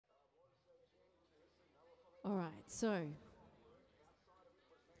right, so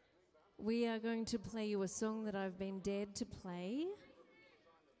we are going to play you a song that I've been dared to play.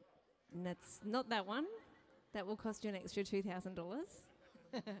 And that's not that one. That will cost you an extra $2,000.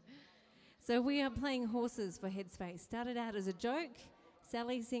 So we are playing Horses for Headspace. Started out as a joke.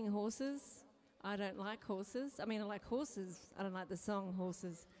 Sally sing horses. I don't like horses. I mean, I like horses. I don't like the song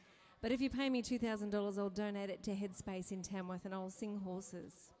Horses. But if you pay me $2,000, I'll donate it to Headspace in Tamworth and I'll sing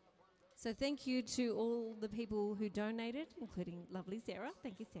Horses. So thank you to all the people who donated, including lovely Sarah.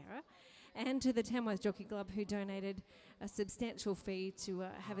 Thank you, Sarah. And to the Tamworth Jockey Club who donated a substantial fee to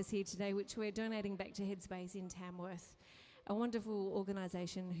have us here today, which we're donating back to Headspace in Tamworth, a wonderful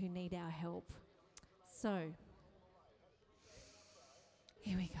organisation who need our help. So,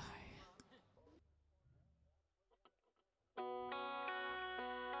 here we go.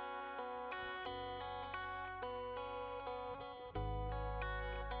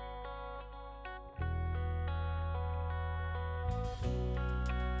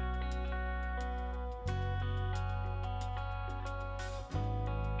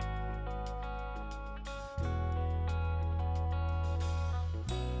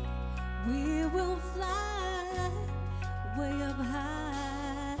 We will fly way up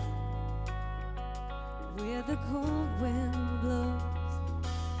high, where the cold wind blows,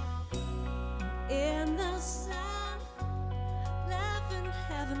 in the sun, laughing,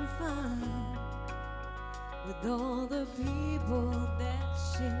 having fun, with all the people that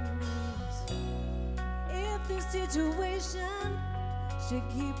she knows. If the situation should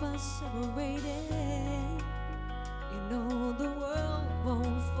keep us separated, you know the world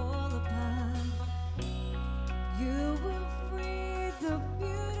won't fall apart. You will free the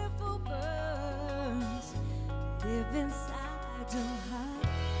beautiful birds, live inside your heart.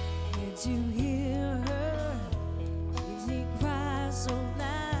 Can't you hear her? She cries so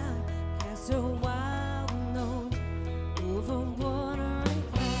loud, cast her wild note over water and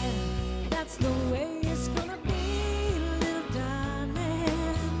cloud. That's the way it's gonna be, little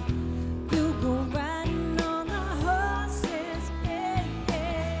darling. You go riding on the horses, yeah,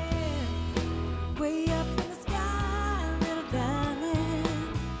 yeah. Way up in the sky, little darling.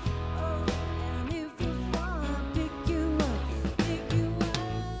 Oh, and if you fall, I'll pick you up, pick you up.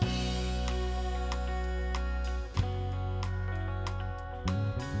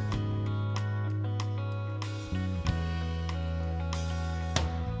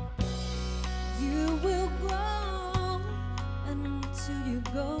 You will grow, and until you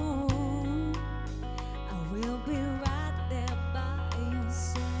go, I will be right there by your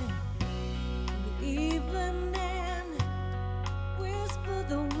side. And even then, whisper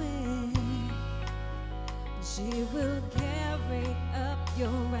the wind, she will carry up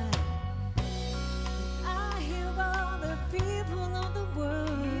your ride. I hear all the people of the world,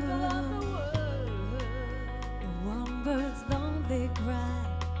 and one bird's lonely cry.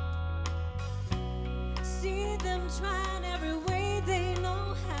 See them trying every way they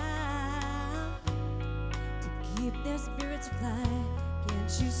know how to keep their spirits fly.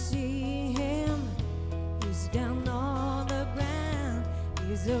 Can't you see him? He's down on the ground.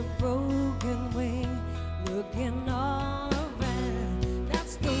 He's a broken wing, looking all around.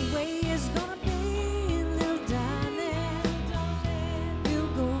 That's the way it's gonna be, little darling. You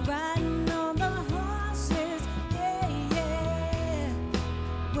go riding on the horses, yeah, yeah.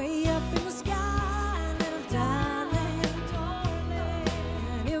 Way up in the sky, little darling.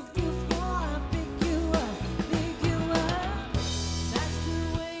 And if you fall, I'll pick you up, pick you up. That's the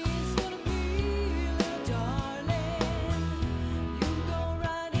way it's gonna be, little darling. You go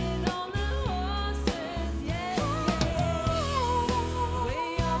riding on the horses, yeah, yeah.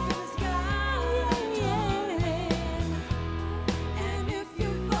 Way up in the sky, darling. And if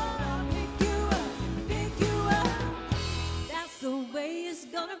you fall, I'll pick you up, pick you up. That's the way it's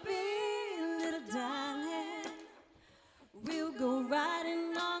gonna be, little darling. We'll go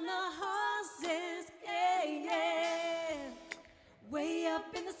riding on the horses, yeah, yeah. Way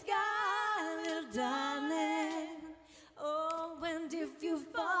up in the sky, little darling. Oh, and if you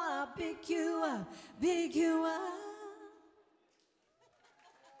fall, I'll pick you up, pick you up.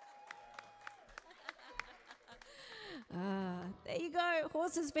 There you go,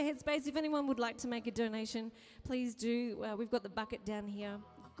 Horses for Headspace. If anyone would like to make a donation, please do. We've got the bucket down here.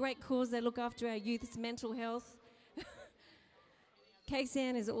 Great cause, they look after our youth's mental health.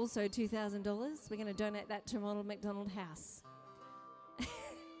 KSAN is also $2,000. We're going to donate that to Ronald McDonald House.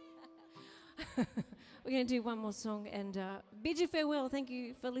 We're going to do one more song and bid you farewell. Thank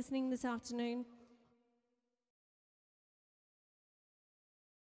you for listening this afternoon.